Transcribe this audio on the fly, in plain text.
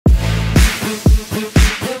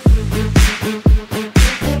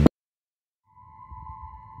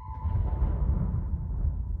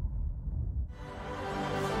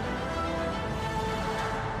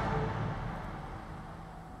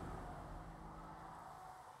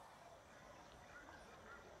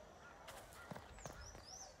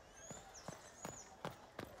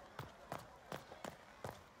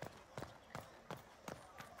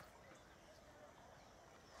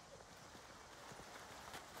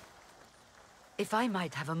If I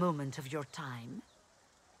might have a moment of your time.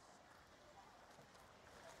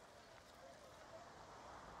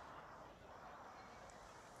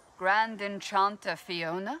 Grand Enchanter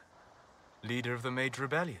Fiona? Leader of the Mage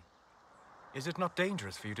Rebellion. Is it not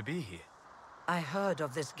dangerous for you to be here? I heard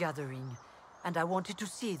of this gathering, and I wanted to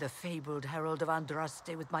see the fabled Herald of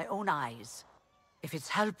Andraste with my own eyes. If it's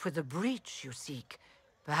help with the breach you seek,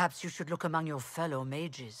 perhaps you should look among your fellow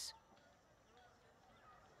mages.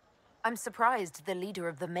 I'm surprised the leader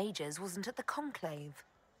of the mages wasn't at the conclave.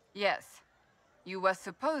 Yes. You were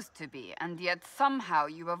supposed to be, and yet somehow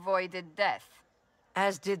you avoided death.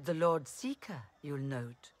 As did the Lord Seeker, you'll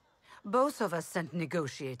note. Both of us sent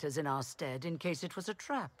negotiators in our stead in case it was a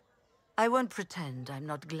trap. I won't pretend I'm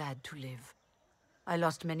not glad to live. I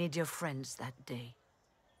lost many dear friends that day.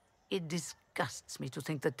 It disgusts me to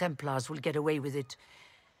think the Templars will get away with it.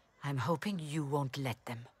 I'm hoping you won't let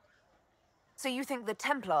them. So you think the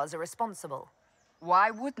Templars are responsible?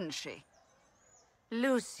 Why wouldn't she?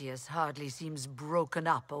 Lucius hardly seems broken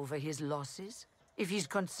up over his losses, if he's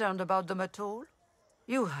concerned about them at all.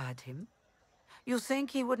 You heard him. You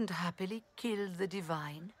think he wouldn't happily kill the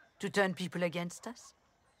Divine to turn people against us?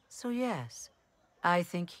 So yes, I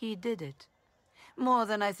think he did it. More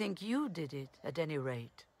than I think you did it, at any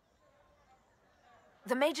rate.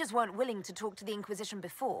 The mages weren't willing to talk to the Inquisition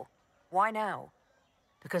before. Why now?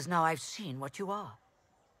 Because now I've seen what you are.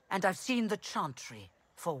 And I've seen the Chantry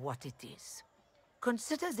for what it is.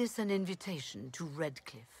 Consider this an invitation to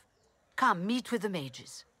Redcliffe. Come, meet with the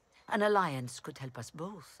mages. An alliance could help us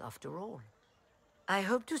both, after all. I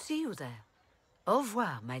hope to see you there. Au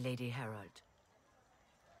revoir, my Lady Herald.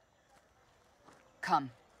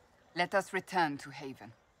 Come, let us return to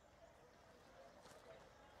Haven.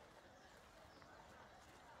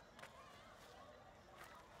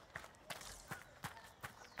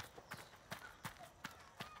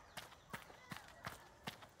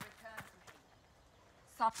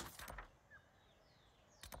 Stop.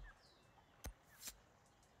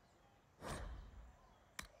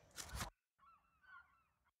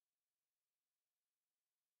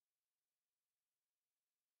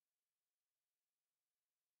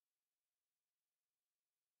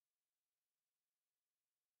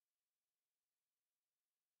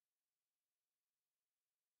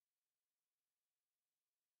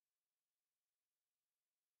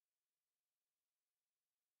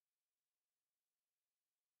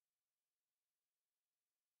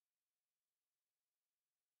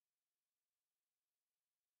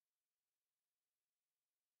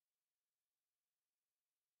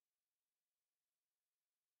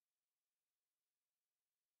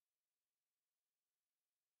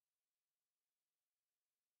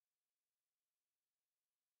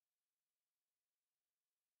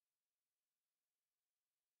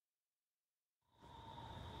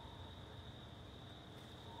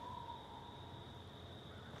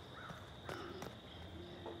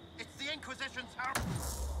 It's the Inquisition's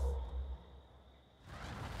house!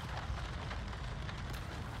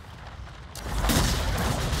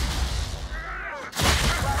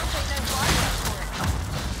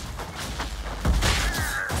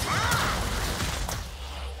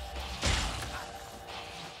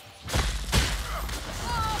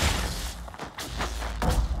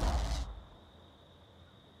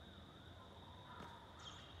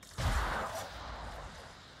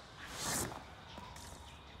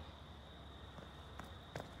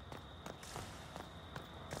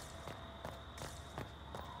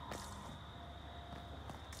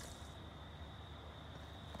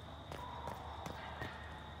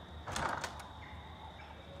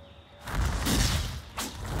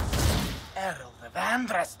 Herald of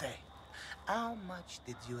Andraste. How much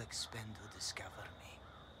did you expend to discover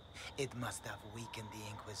me? It must have weakened the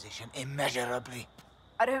Inquisition immeasurably.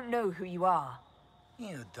 I don't know who you are.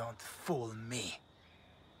 You don't fool me.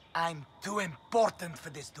 I'm too important for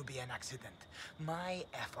this to be an accident. My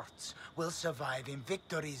efforts will survive in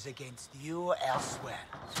victories against you elsewhere.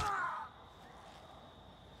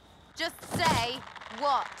 Just say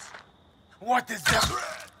what? What is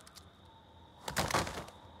that?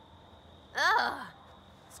 Ugh.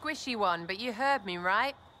 Squishy one, but you heard me,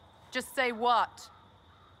 right? Just say what?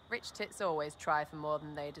 Rich tits always try for more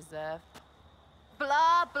than they deserve.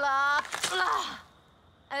 blah, blah,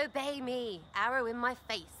 blah. Obey me. Arrow in my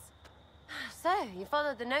face. So, you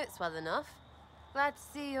followed the notes well enough. Glad to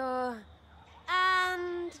see you're...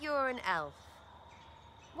 And you're an elf.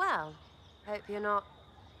 Well, hope you're not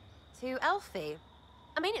too elfy.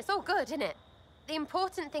 I mean, it's all good, isn't it? The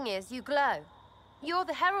important thing is you glow. You're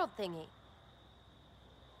the herald thingy.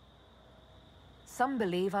 Some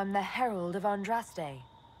believe I'm the Herald of Andraste.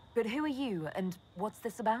 But who are you, and what's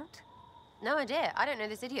this about? No idea. I don't know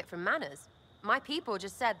this idiot from Manners. My people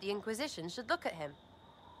just said the Inquisition should look at him.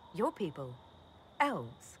 Your people?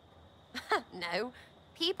 Elves? No.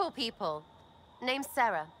 People. Name's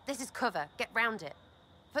Sera. This is cover. Get round it.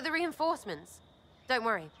 For the reinforcements. Don't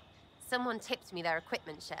worry. Someone tipped me their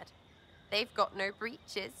equipment shed. They've got no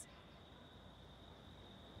breaches.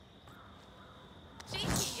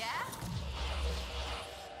 Cheeky, yeah?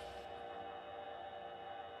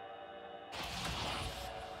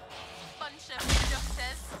 Bunch of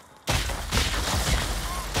doctors.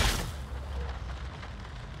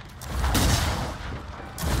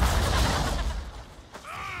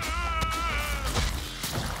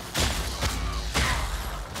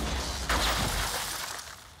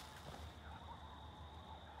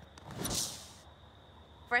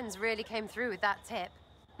 Friends really came through with that tip.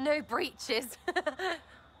 No breaches.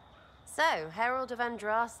 So, Herald of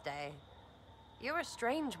Andraste. You're a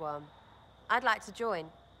strange one. I'd like to join.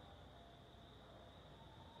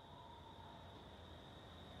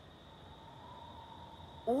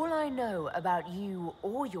 All I know about you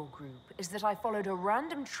or your group is that I followed a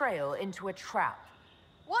random trail into a trap.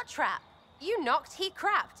 What trap? You knocked, he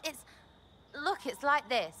crapped. Look, it's like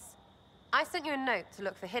this. I sent you a note to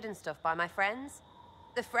look for hidden stuff by my friends.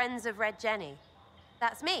 The Friends of Red Jenny.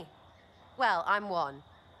 That's me. Well, I'm one.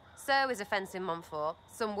 So is a fence in Montfort,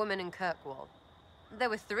 some woman in Kirkwall. There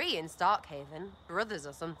were 3 in Starkhaven, brothers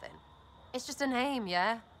or something. It's just a name,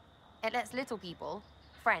 yeah? It lets little people,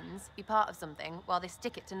 friends, be part of something while they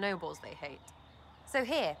stick it to nobles they hate. So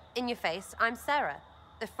here, in your face, I'm Sera.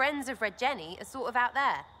 The Friends of Red Jenny are sort of out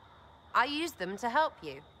there. I use them to help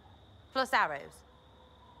you. Plus arrows.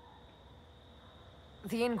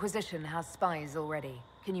 The Inquisition has spies already.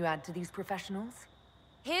 Can you add to these professionals?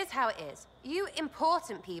 Here's how it is. You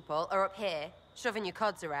important people are up here, shoving your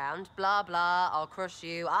cods around. Blah, blah, I'll crush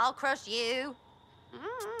you.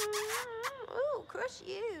 Ooh, crush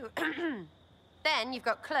you. Then you've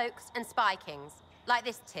got cloaks and spy kings, like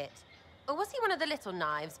this tit. Or was he one of the little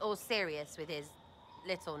knives, all serious with his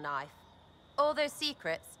little knife? All those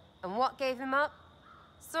secrets, and what gave him up?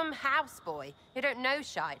 Some houseboy who don't know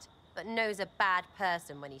shite, but knows a bad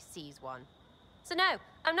person when he sees one. So no,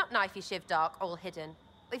 I'm not knifey shiv dark, all hidden.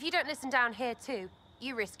 But if you don't listen down here too,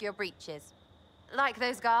 you risk your breeches. Like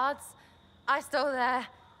those guards, I stole their...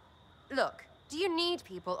 Look, do you need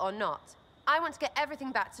people or not? I want to get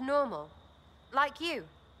everything back to normal. Like you.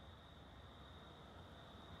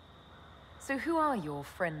 So who are your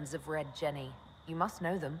Friends of Red Jenny? You must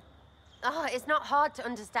know them. It's not hard to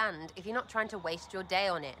understand if you're not trying to waste your day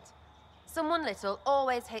on it. Someone little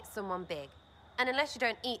always hates someone big. And unless you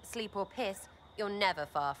don't eat, sleep, or piss, you're never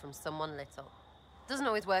far from someone little. Doesn't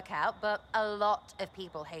always work out, but a lot of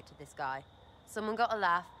people hated this guy. Someone got a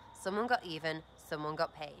laugh, someone got even, someone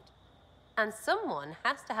got paid. And someone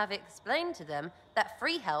has to have explained to them that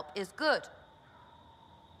free help is good.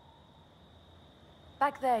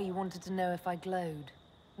 Back there, you wanted to know if I glowed.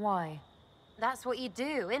 Why? That's what you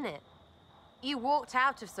do, innit? You walked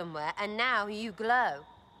out of somewhere, and now you glow.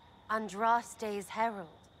 Andraste's herald.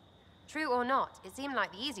 True or not, it seemed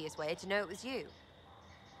like the easiest way to know it was you.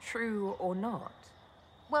 True or not?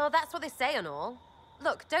 Well, that's what they say and all.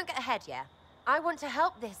 Look, don't get ahead, yeah? I want to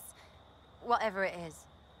help this... whatever it is.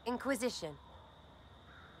 Inquisition.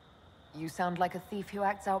 You sound like a thief who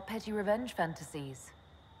acts out petty revenge fantasies.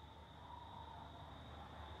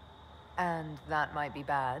 And that might be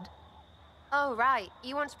bad. Oh, right.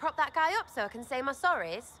 You want to prop that guy up so I can say my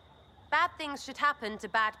sorries? Bad things should happen to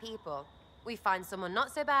bad people. We find someone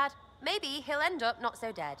not so bad, maybe he'll end up not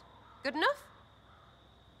so dead. Good enough?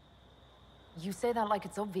 You say that like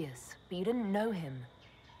it's obvious, but you didn't know him.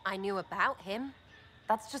 I knew about him.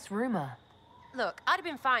 That's just rumor. Look, I'd have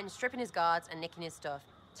been fine stripping his guards and nicking his stuff.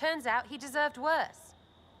 Turns out he deserved worse.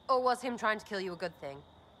 Or was him trying to kill you a good thing?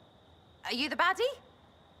 Are you the baddie?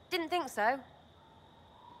 Didn't think so.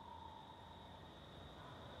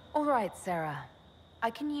 All right, Sera. I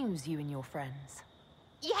can use you and your friends.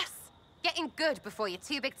 Yes! Getting good before you're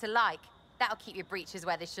too big to like. That'll keep your breeches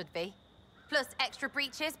where they should be. Plus extra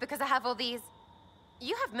breeches because I have all these...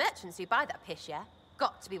 You have merchants who buy that piss, yeah?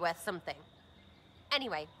 Got to be worth something.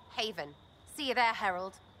 Anyway, Haven. See you there,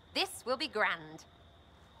 Herald. This will be grand.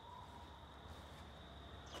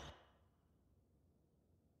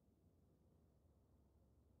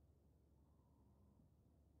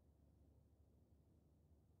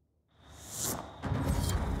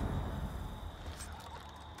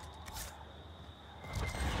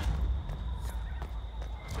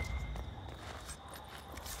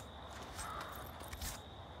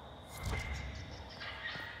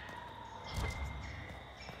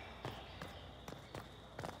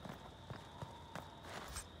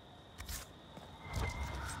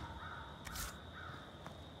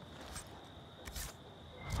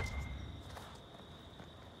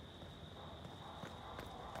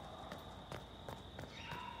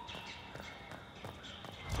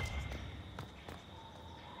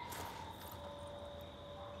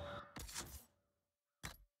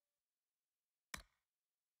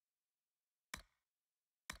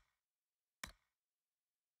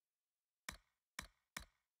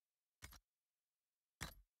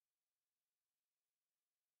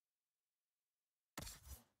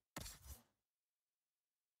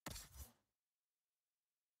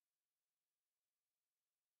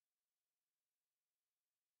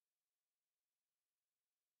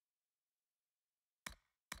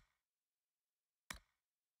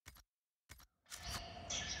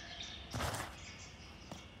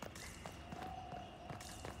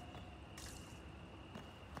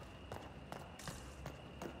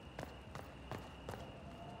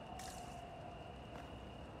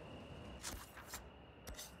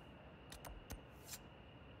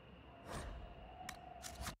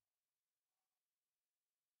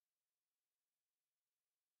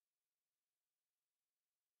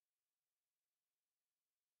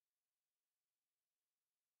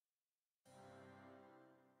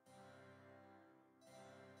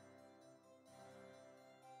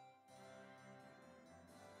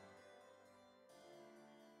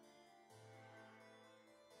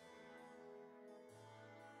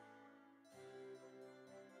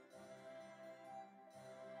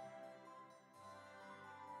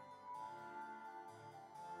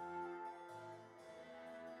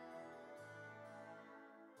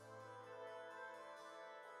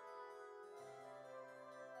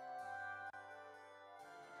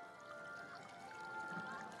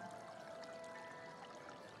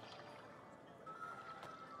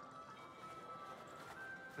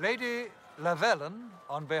 Lady Lavellen,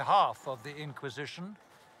 on behalf of the Inquisition.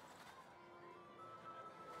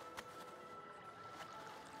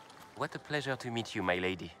 What a pleasure to meet you, my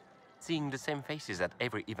lady. Seeing the same faces at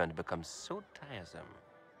every event becomes so tiresome.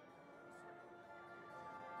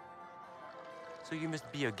 So you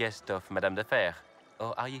must be a guest of Madame de Fer,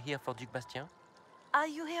 or are you here for Duc Bastien? Are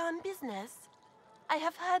you here on business? I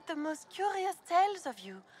have heard the most curious tales of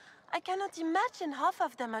you. I cannot imagine half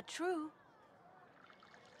of them are true.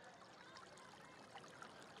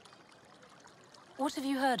 What have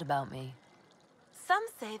you heard about me? Some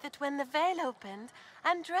say that when the veil opened,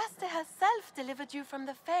 Andraste herself delivered you from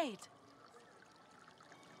the Fade.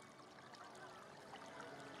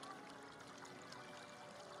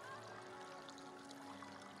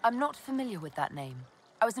 I'm not familiar with that name.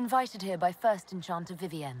 I was invited here by First Enchanter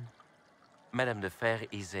Vivienne. Madame de Fer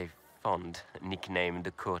is a fond nickname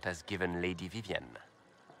the court has given Lady Vivienne.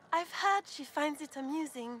 I've heard she finds it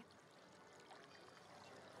amusing.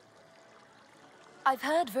 I've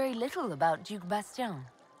heard very little about Duc Bastien.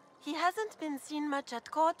 He hasn't been seen much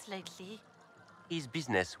at court lately. His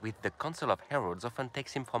business with the Council of Heralds often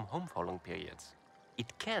takes him from home for long periods.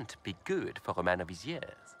 It can't be good for a man of his years.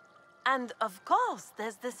 And of course,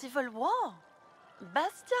 there's the civil war.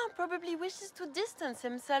 Bastien probably wishes to distance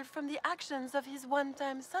himself from the actions of his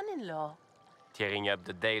one-time son-in-law. Tearing up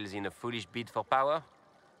the Dales in a foolish bid for power?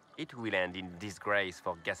 It will end in disgrace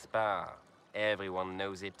for Gaspard. Everyone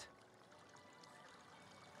knows it.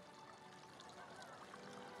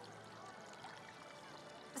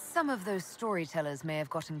 Some of those storytellers may have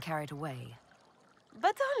gotten carried away.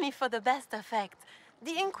 But only for the best effect.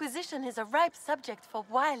 The Inquisition is a ripe subject for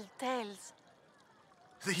wild tales.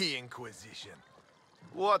 The Inquisition.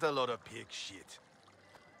 What a lot of pig shit.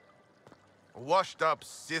 Washed up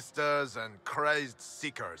sisters and crazed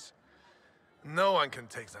seekers. No one can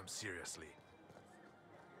take them seriously.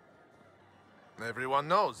 Everyone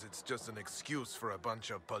knows it's just an excuse for a bunch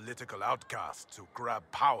of political outcasts to grab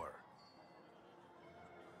power.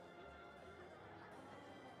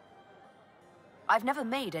 I've never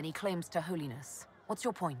made any claims to holiness. What's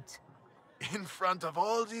your point? In front of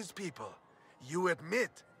all these people, you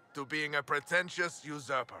admit to being a pretentious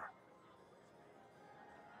usurper.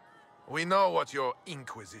 We know what your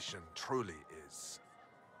Inquisition truly is.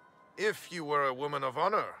 If you were a woman of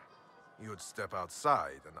honor, you'd step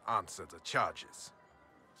outside and answer the charges.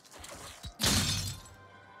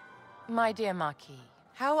 My dear Marquis,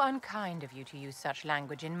 how unkind of you to use such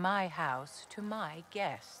language in my house to my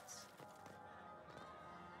guests.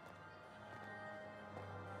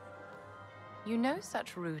 You know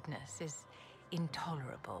such rudeness is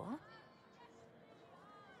intolerable.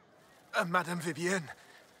 Madame Vivienne,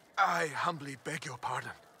 I humbly beg your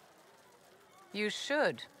pardon. You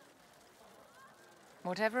should.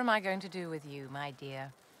 Whatever am I going to do with you, my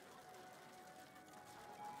dear?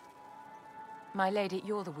 My lady,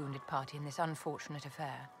 you're the wounded party in this unfortunate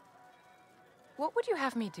affair. What would you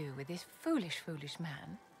have me do with this foolish, foolish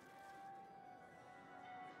man?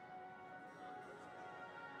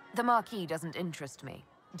 The Marquis doesn't interest me.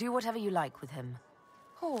 Do whatever you like with him.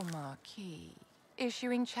 Poor Marquis.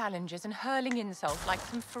 Issuing challenges and hurling insults like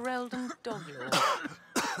some Ferelden doglord.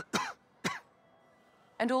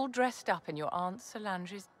 And all dressed up in your Aunt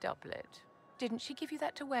Solange's doublet. Didn't she give you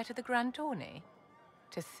that to wear to the Grand Tourney?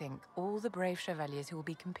 To think all the brave chevaliers who will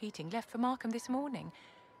be competing left for Markham this morning,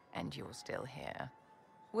 and you're still here.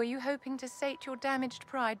 Were you hoping to sate your damaged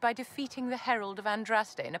pride by defeating the Herald of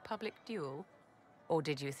Andraste in a public duel? Or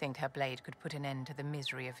did you think her blade could put an end to the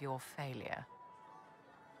misery of your failure?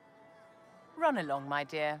 Run along, my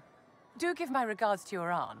dear. Do give my regards to your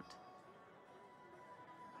aunt.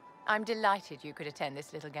 I'm delighted you could attend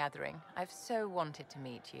this little gathering. I've so wanted to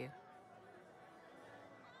meet you.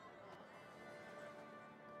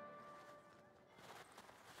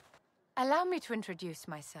 Allow me to introduce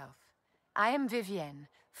myself. I am Vivienne,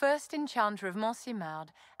 first enchanter of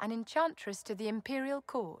Montsimard and enchantress to the Imperial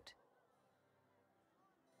Court.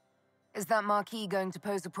 Is that Marquis going to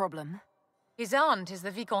pose a problem? His aunt is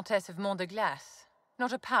the Vicomtesse of Mont de Glace.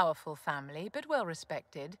 Not a powerful family, but well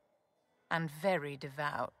respected. And very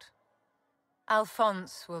devout.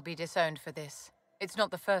 Alphonse will be disowned for this. It's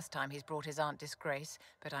not the first time he's brought his aunt disgrace,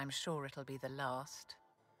 but I'm sure it'll be the last.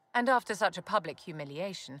 And after such a public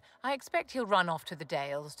humiliation, I expect he'll run off to the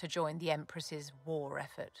Dales to join the Empress's war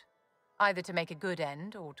effort. Either to make a good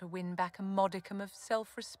end, or to win back a modicum of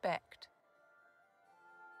self-respect.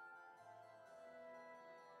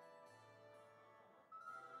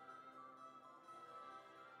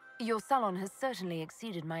 Your salon has certainly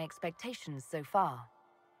exceeded my expectations so far.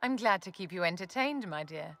 I'm glad to keep you entertained, my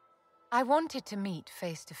dear. I wanted to meet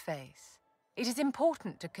face to face. It is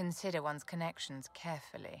important to consider one's connections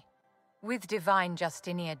carefully. With Divine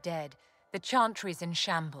Justinia dead, the Chantry is in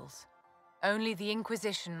shambles. Only the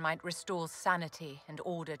Inquisition might restore sanity and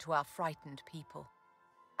order to our frightened people.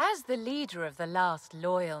 As the leader of the last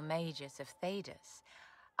loyal mages of Thedas,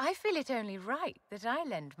 I feel it only right that I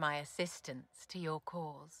lend my assistance to your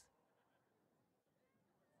cause.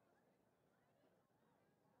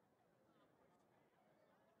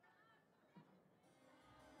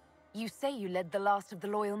 You say you led the last of the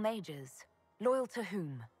loyal mages. Loyal to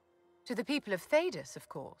whom? To the people of Thedas, of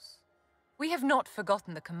course. We have not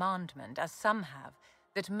forgotten the commandment, as some have,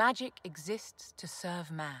 that magic exists to serve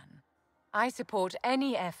man. I support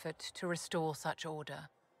any effort to restore such order.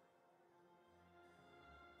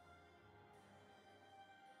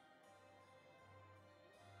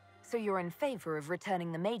 So you're in favor of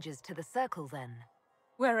returning the mages to the Circle, then?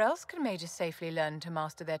 Where else can mages safely learn to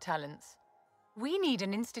master their talents? We need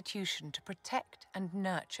an institution to protect and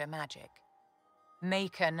nurture magic.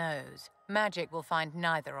 Maker knows, magic will find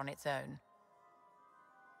neither on its own.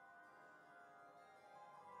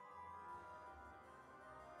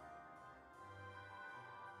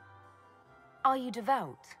 Are you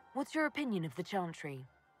devout? What's your opinion of the Chantry?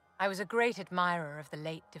 I was a great admirer of the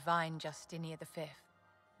late Divine Justinia V.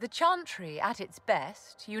 The Chantry, at its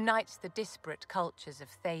best, unites the disparate cultures of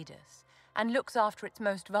Thedas and looks after its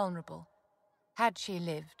most vulnerable. Had she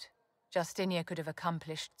lived, Justinia could have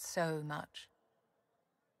accomplished so much.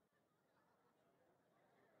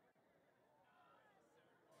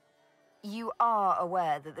 You are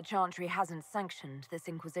aware that the Chantry hasn't sanctioned this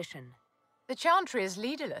Inquisition? The Chantry is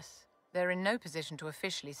leaderless. They're in no position to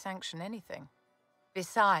officially sanction anything.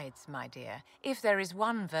 Besides, my dear, if there is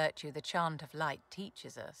one virtue the Chant of Light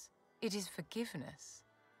teaches us, it is forgiveness.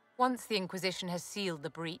 Once the Inquisition has sealed the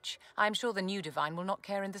breach, I'm sure the new Divine will not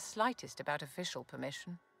care in the slightest about official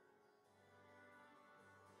permission.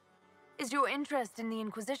 Is your interest in the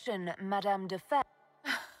Inquisition, Madame de Fer?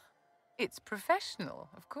 It's professional,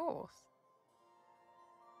 of course.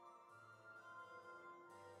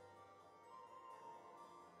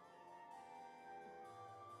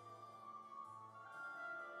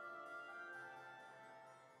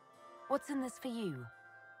 What's in this for you?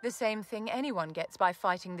 The same thing anyone gets by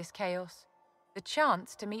fighting this chaos. The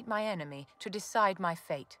chance to meet my enemy, to decide my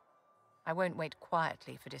fate. I won't wait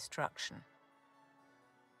quietly for destruction.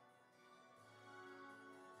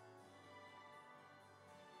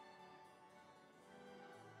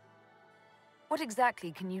 What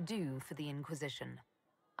exactly can you do for the Inquisition?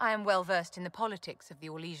 I am well versed in the politics of the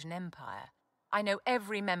Orlesian Empire. I know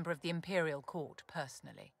every member of the Imperial Court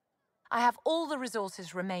personally. I have all the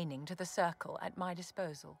resources remaining to the Circle at my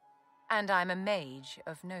disposal. And I'm a mage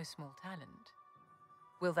of no small talent.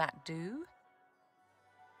 Will that do?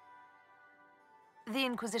 The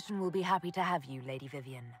Inquisition will be happy to have you, Lady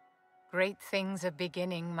Vivienne. Great things are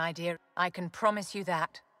beginning, my dear. I can promise you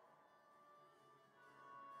that.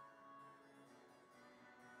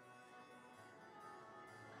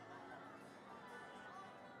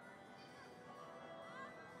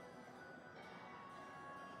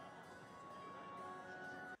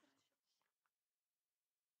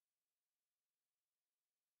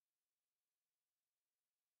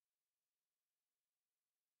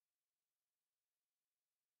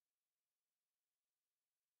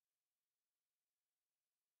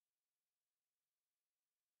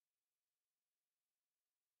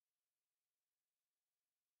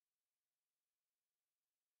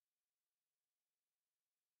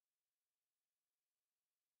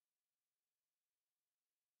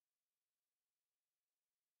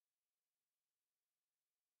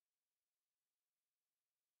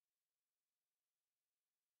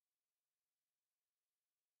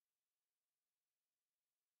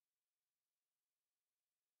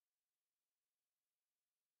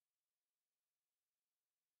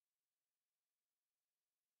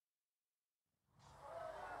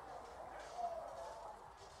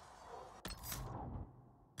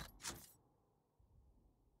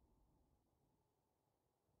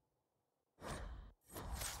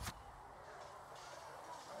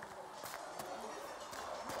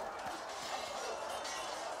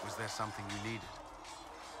 Was there something you needed?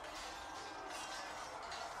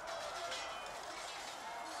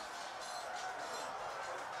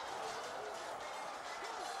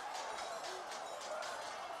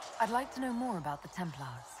 I'd like to know more about the Templars.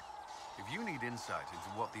 If you need insight into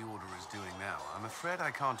what the Order is doing now, I'm afraid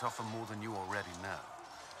I can't offer more than you already know.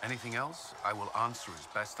 Anything else, I will answer as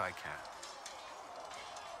best I can.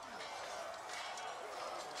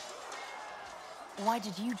 Why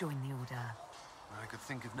did you join the Order? I could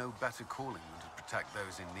think of no better calling than to protect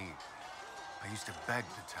those in need. I used to beg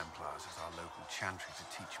the Templars at our local chantry to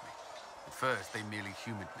teach me. At first, they merely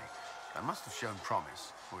humored me. I must have shown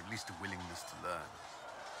promise, or at least a willingness to learn.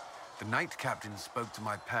 The Knight Captain spoke to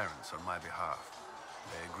my parents on my behalf.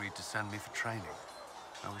 They agreed to send me for training.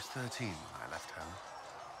 I was 13 when I left home.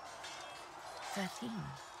 13?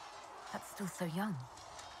 That's still so young.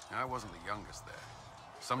 I wasn't the youngest there.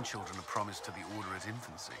 Some children are promised to the Order at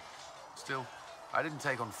infancy. Still, I didn't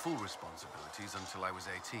take on full responsibilities until I was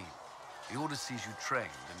 18. The Order sees you trained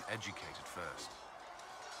and educated first.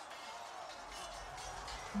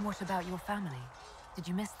 What about your family? Did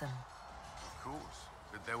you miss them? Of course,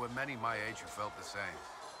 but there were many my age who felt the same.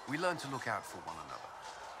 We learned to look out for one another.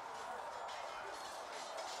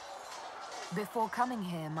 Before coming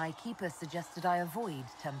here, my keeper suggested I avoid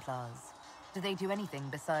Templars. Do they do anything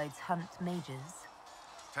besides hunt mages?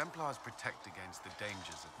 Templars protect against the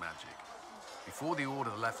dangers of magic. Before the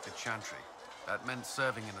Order left the Chantry, that meant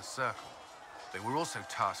serving in a circle. They were also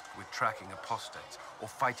tasked with tracking apostates or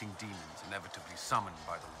fighting demons inevitably summoned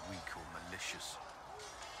by the weak or malicious.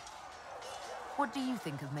 What do you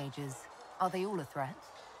think of mages? Are they all a threat?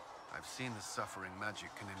 I've seen the suffering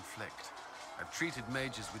magic can inflict. I've treated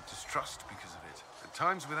mages with distrust because of it, at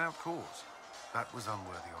times without cause. That was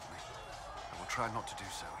unworthy of me. I will try not to do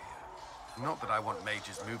so here. Not that I want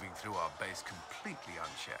mages moving through our base completely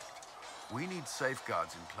unchecked. We need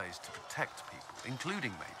safeguards in place to protect people,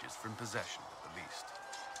 including mages, from possession at the least.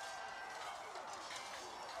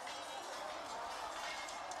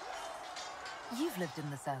 You've lived in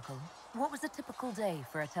the Circle. What was a typical day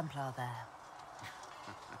for a Templar there?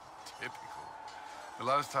 Typical? The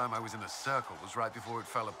last time I was in a circle was right before it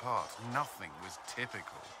fell apart. Nothing was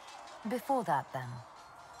typical. Before that, then?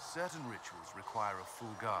 Certain rituals require a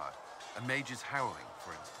full guard. A mage's howling,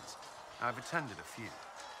 for instance. I've attended a few.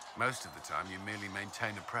 Most of the time, you merely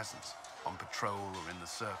maintain a presence, on patrol or in the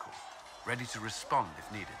circle, ready to respond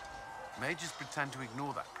if needed. Mages pretend to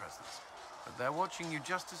ignore that presence, but they're watching you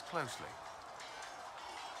just as closely.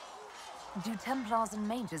 Do Templars and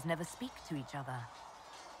mages never speak to each other?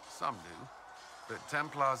 Some do, but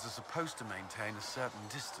Templars are supposed to maintain a certain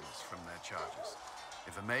distance from their charges.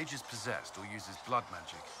 If a mage is possessed or uses blood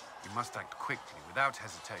magic, you must act quickly, without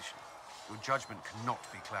hesitation. Your judgment cannot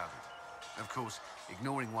be clouded. Of course,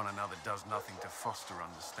 ignoring one another does nothing to foster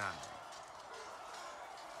understanding.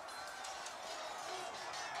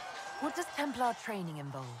 What does Templar training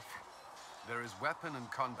involve? There is weapon and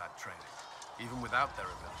combat training. Even without their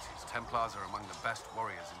abilities, Templars are among the best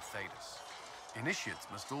warriors in Thedas. Initiates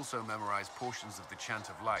must also memorize portions of the Chant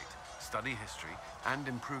of Light, study history, and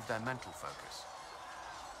improve their mental focus.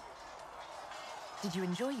 Did you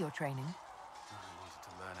enjoy your training? I wanted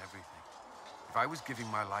to learn everything. If I was giving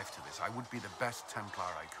my life to this, I would be the best Templar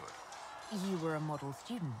I could. You were a model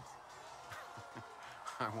student.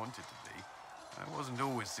 I wanted to be. I wasn't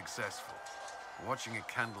always successful. Watching a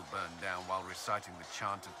candle burn down while reciting the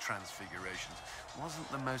Chant of Transfigurations wasn't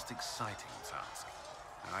the most exciting task.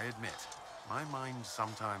 And I admit, my mind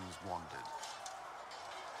sometimes wandered.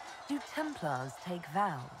 Do Templars take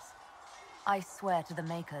vows? I swear to the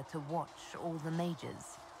Maker to watch all the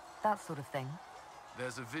mages. That sort of thing.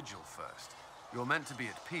 There's a vigil first. You're meant to be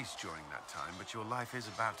at peace during that time, but your life is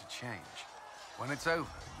about to change. When it's over,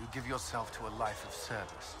 you give yourself to a life of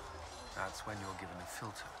service. That's when you're given a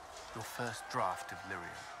filter, your first draft of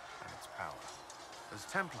Lyria and its power. As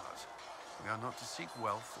Templars, we are not to seek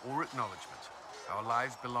wealth or acknowledgement. Our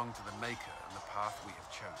lives belong to the Maker and the path we have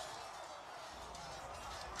chosen.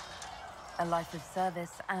 A life of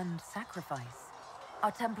service and sacrifice.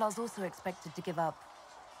 Are Templars also expected to give up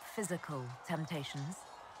physical temptations?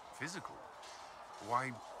 Physical?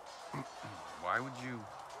 Why... why would you...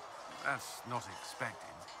 That's not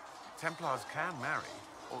expected. Templars can marry,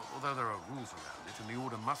 although there are rules around it, and the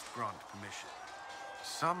Order must grant permission.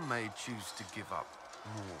 Some may choose to give up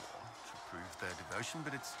more to prove their devotion,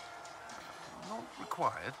 but it's not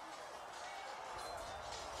required.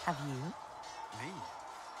 Have you? Me?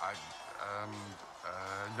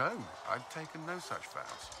 No. I've taken no such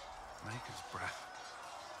vows. Maker's breath.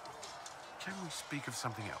 Can we speak of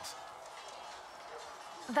something else?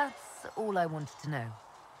 That's all I wanted to know.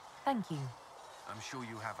 Thank you. I'm sure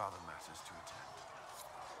you have other matters to attend.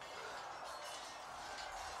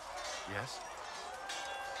 Yes?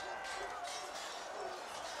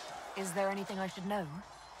 Is there anything I should know?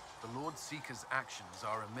 The Lord Seeker's actions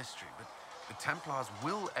are a mystery, but the Templars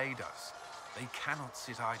will aid us. They cannot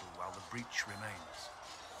sit idle while the breach remains.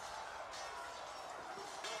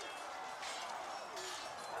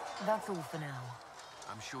 That's all for now.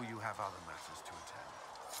 I'm sure you have other matters to attend.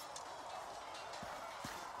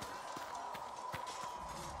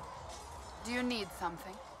 Do you need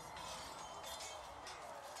something?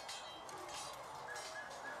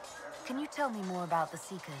 Can you tell me more about the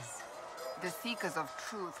Seekers? The Seekers of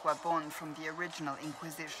Truth were born from the original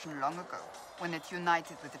Inquisition long ago, when it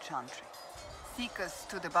united with the Chantry. Seekers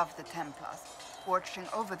stood above the Templars, watching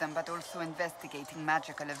over them but also investigating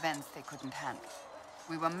magical events they couldn't handle.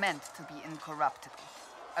 We were meant to be incorruptible,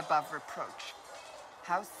 above reproach.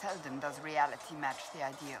 How seldom does reality match the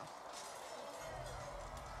ideal?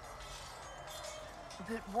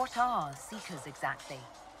 But what are Seekers exactly?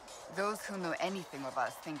 Those who know anything of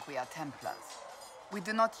us think we are Templars. We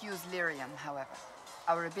do not use lyrium, however.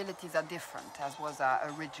 Our abilities are different, as was our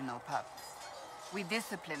original purpose. We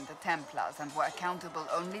disciplined the Templars and were accountable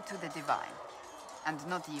only to the Divine, and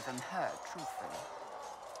not even her, truthfully.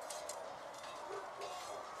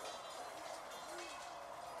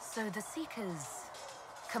 So the Seekers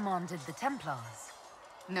commanded the Templars?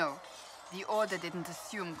 No, the Order didn't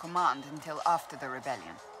assume command until after the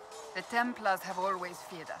rebellion. The Templars have always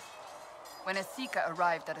feared us. When a Seeker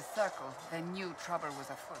arrived at a circle, they knew trouble was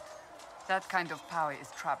afoot. That kind of power is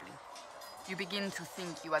troubling. You begin to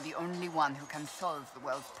think you are the only one who can solve the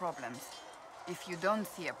world's problems. If you don't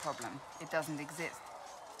see a problem, it doesn't exist.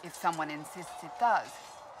 If someone insists it does,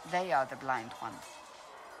 they are the blind ones.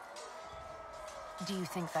 Do you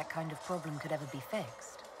think that kind of problem could ever be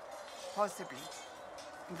fixed? Possibly.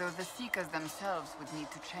 Though the Seekers themselves would need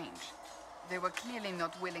to change. They were clearly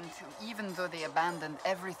not willing to, even though they abandoned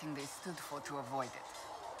everything they stood for to avoid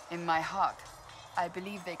it. In my heart, I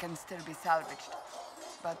believe they can still be salvaged,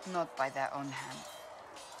 but not by their own hands.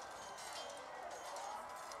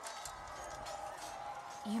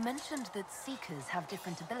 You mentioned that Seekers have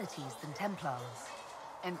different abilities than Templars.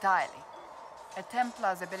 Entirely. A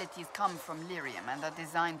Templar's abilities come from lyrium and are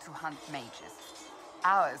designed to hunt mages.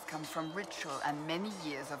 Ours come from ritual and many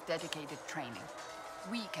years of dedicated training.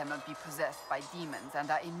 We cannot be possessed by demons and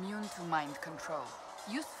are immune to mind control.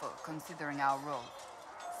 Useful, considering our role.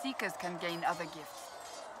 Seekers can gain other gifts,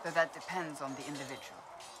 though that depends on the individual.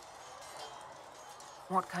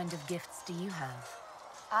 What kind of gifts do you have?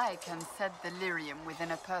 I can set the lyrium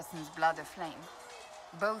within a person's blood aflame.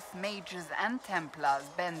 Both mages and Templars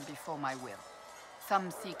bend before my will. Some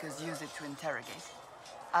Seekers use it to interrogate,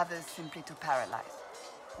 others simply to paralyze.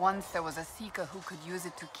 Once there was a Seeker who could use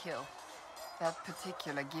it to kill. That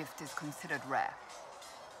particular gift is considered rare.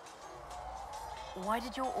 Why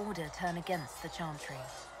did your order turn against the Chantry?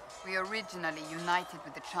 We originally united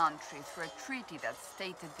with the Chantry through a treaty that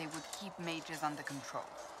stated they would keep mages under control.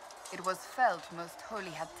 It was felt Most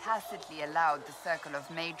Holy had tacitly allowed the Circle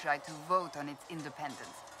of Magi to vote on its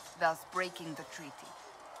independence, thus breaking the treaty.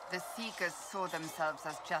 The Seekers saw themselves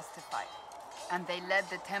as justified, and they led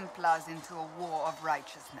the Templars into a war of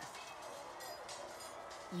righteousness.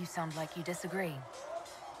 You sound like you disagree.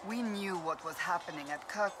 We knew what was happening at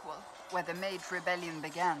Kirkwall, where the Mage Rebellion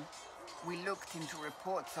began. We looked into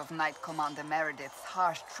reports of Knight Commander Meredith's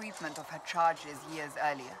harsh treatment of her charges years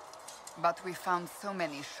earlier. But we found so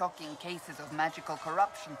many shocking cases of magical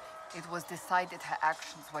corruption, it was decided her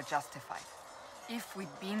actions were justified. If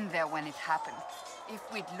we'd been there when it happened, if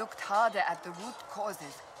we'd looked harder at the root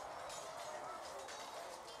causes,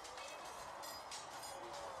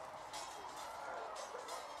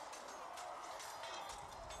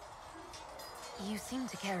 You seem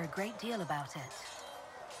to care a great deal about it.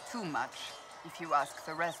 Too much, if you ask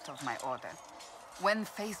the rest of my order. When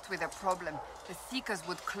faced with a problem, the Seekers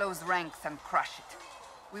would close ranks and crush it.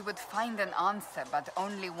 We would find an answer, but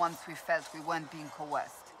only once we felt we weren't being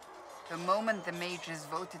coerced. The moment the mages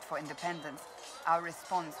voted for independence, our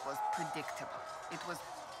response was predictable. It was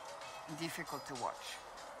difficult to watch.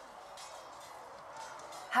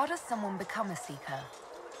 How does someone become a Seeker?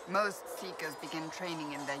 Most Seekers begin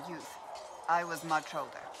training in their youth. I was much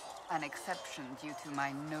older, an exception due to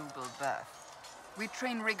my noble birth. We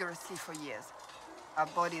train rigorously for years. Our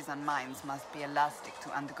bodies and minds must be elastic to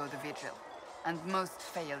undergo the vigil, and most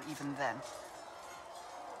fail even then.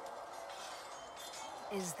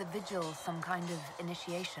 Is the vigil some kind of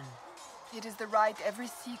initiation? It is the rite every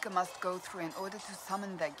Seeker must go through in order to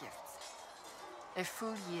summon their gifts. A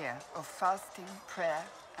full year of fasting, prayer,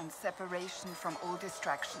 and separation from all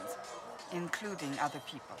distractions, including other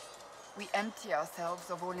people. We empty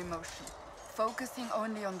ourselves of all emotion, focusing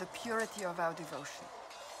only on the purity of our devotion.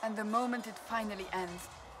 And the moment it finally ends,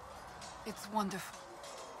 it's wonderful.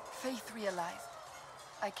 Faith realized.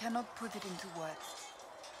 I cannot put it into words.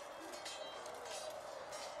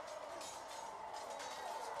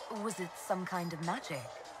 Was it some kind of magic?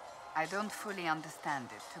 I don't fully understand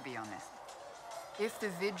it, to be honest. If the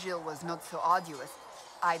vigil was not so arduous,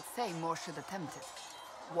 I'd say more should attempt it.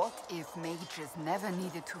 What if mages never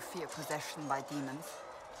needed to fear possession by demons?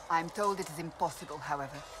 I'm told it is impossible,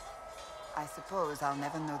 however. I suppose I'll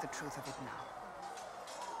never know the truth of it now.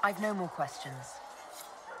 I've no more questions.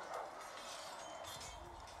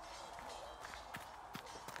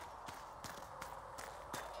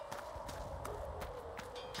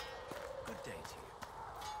 Good day to you.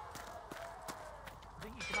 I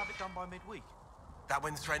think you can have it done by midweek. That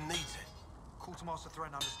when Thren needs it? Quartermaster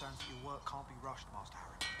Thren understands that your work can't be rushed, Master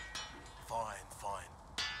Harry. Fine, fine.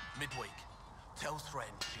 Midweek. Tell Thren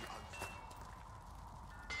she owes me.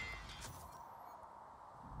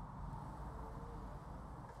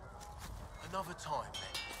 Another time,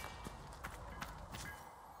 then.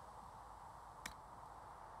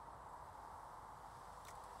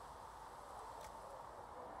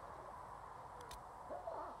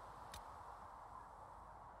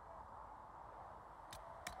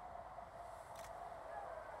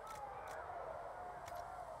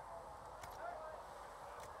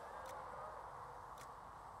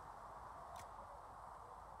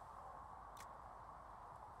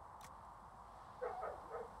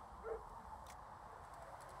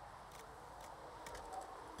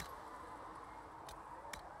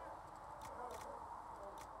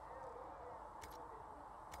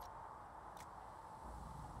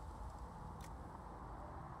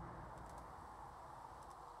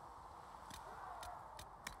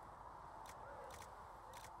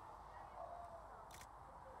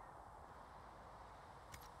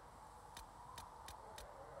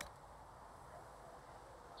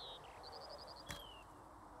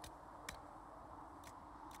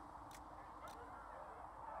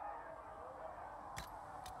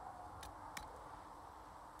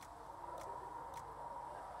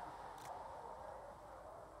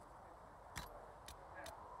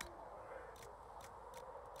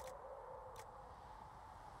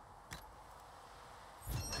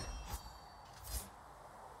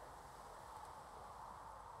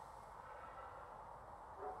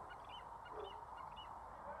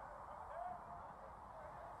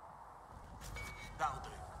 That'll do.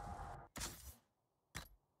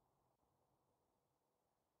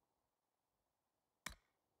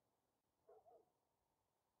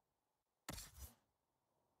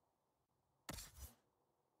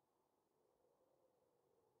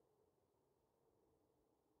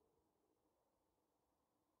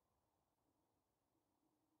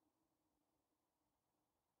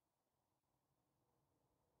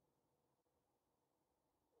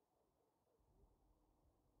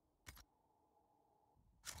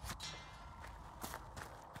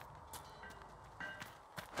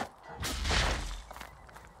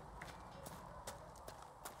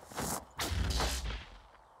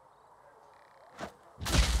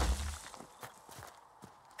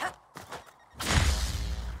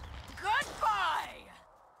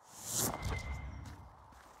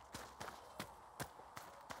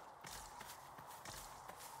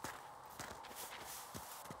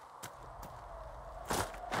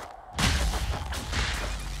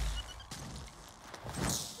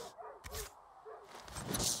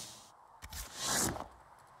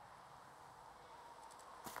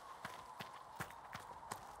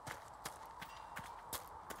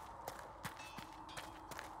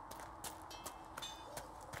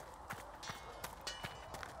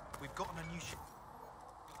 We've gotten a new ship.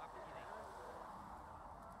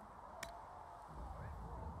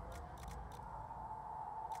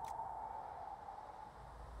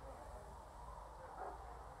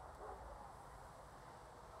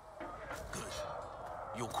 Good.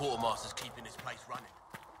 Your quartermaster's keeping this place running.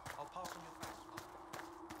 I'll pass on your thanks.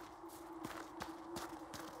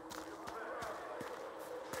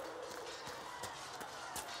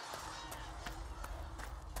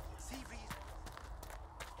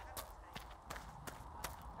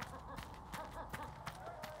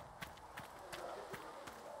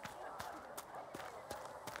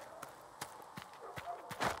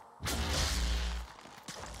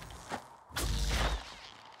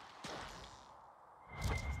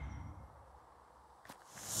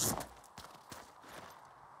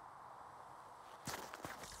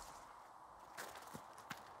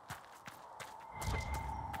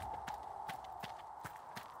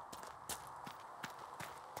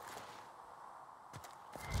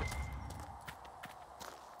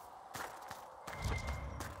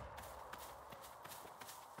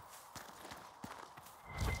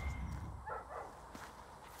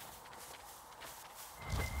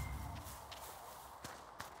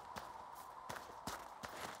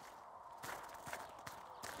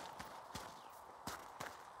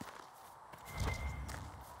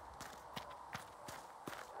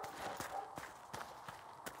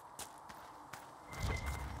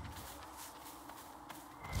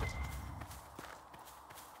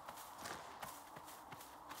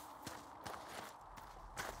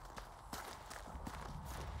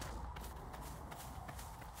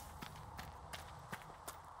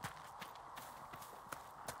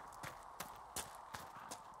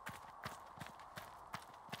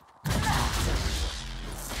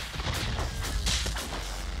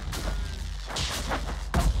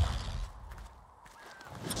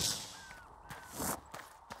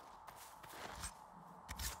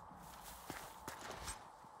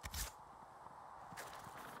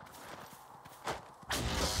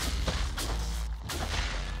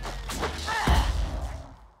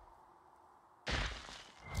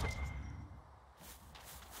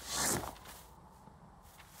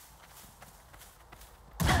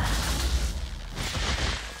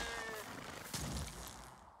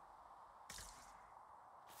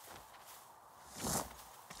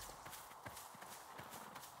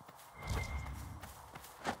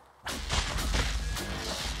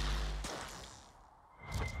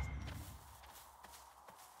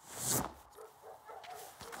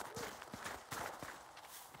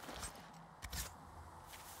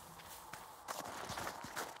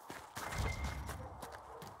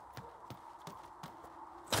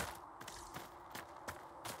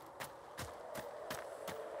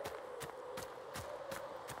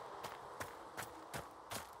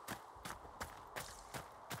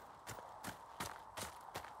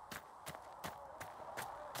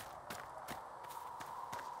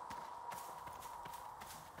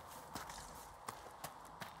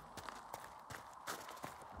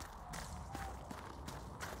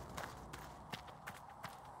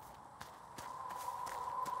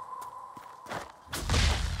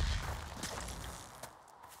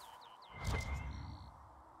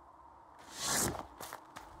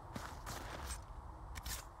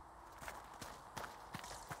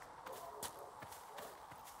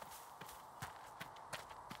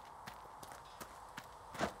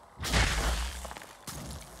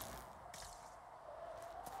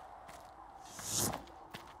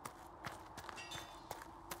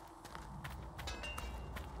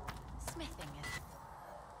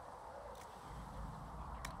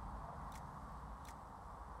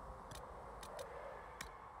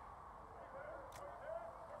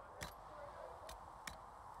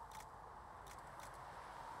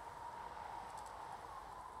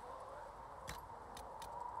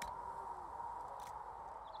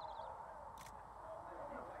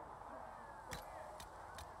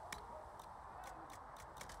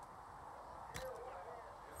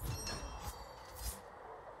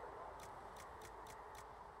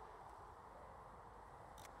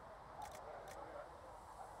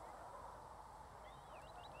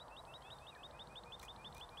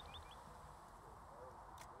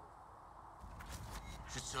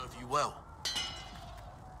 Should serve you well.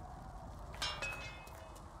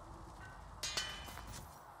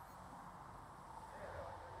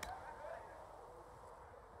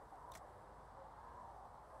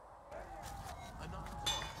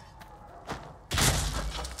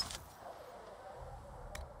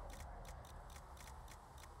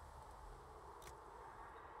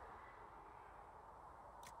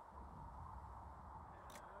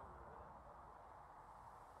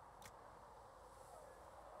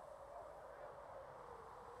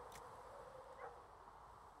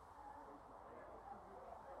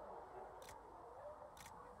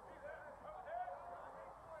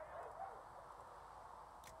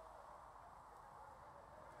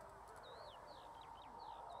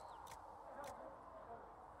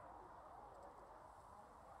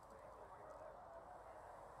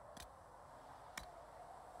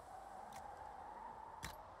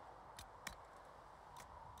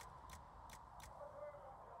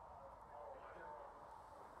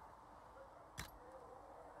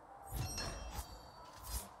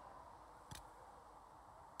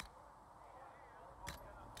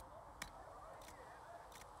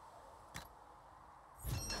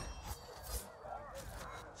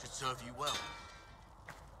 Should serve you well.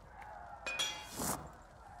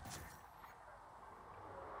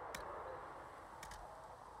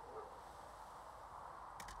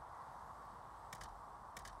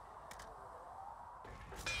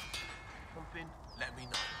 Pump in, let me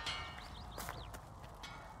know.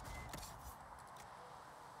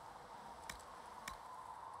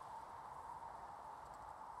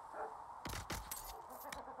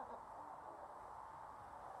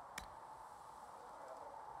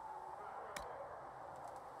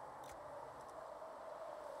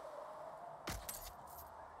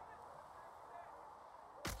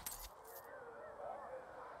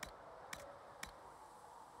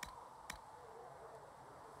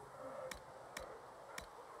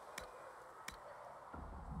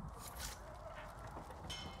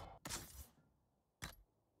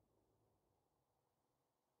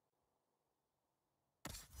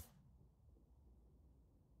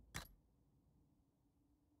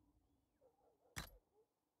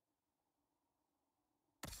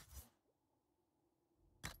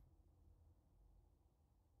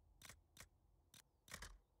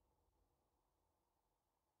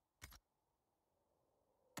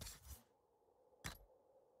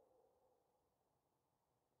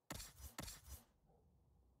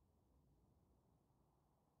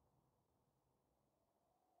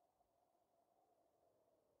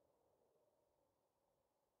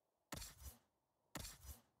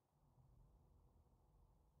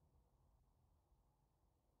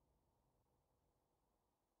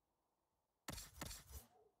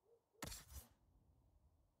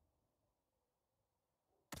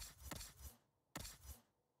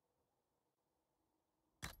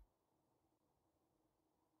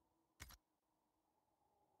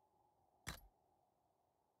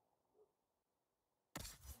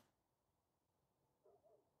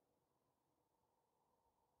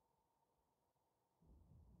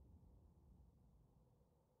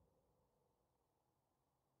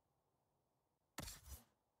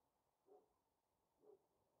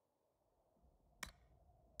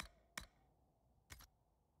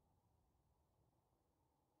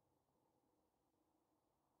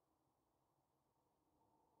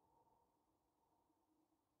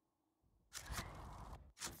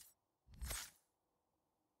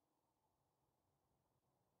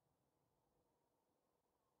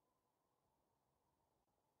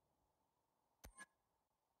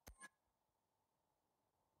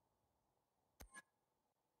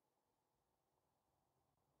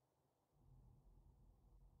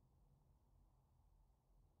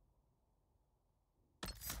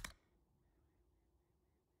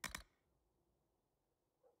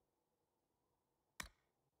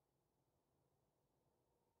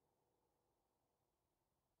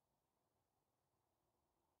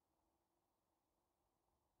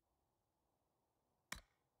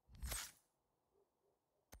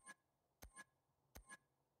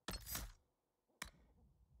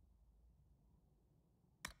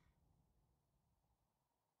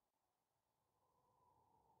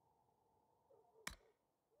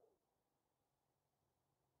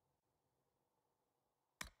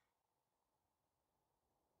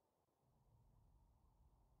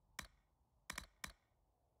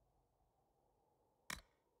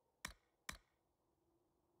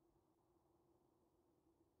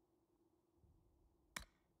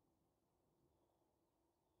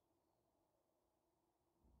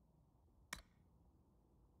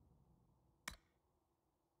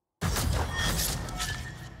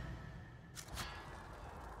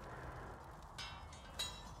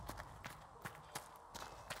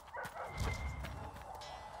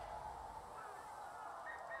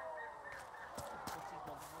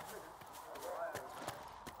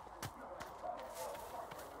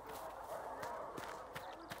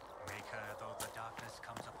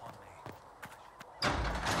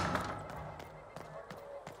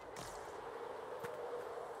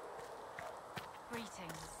 Greetings.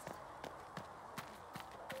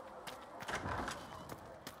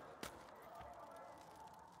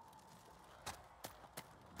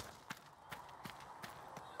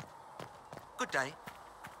 Good day.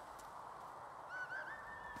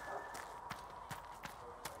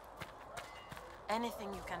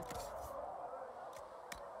 Anything you can...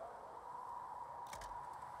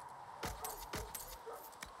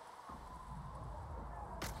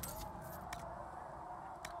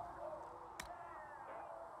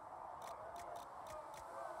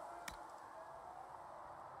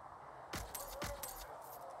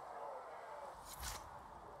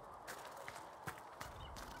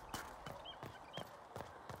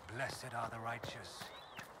 Blessed are the righteous,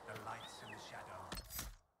 the lights in the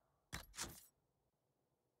shadow.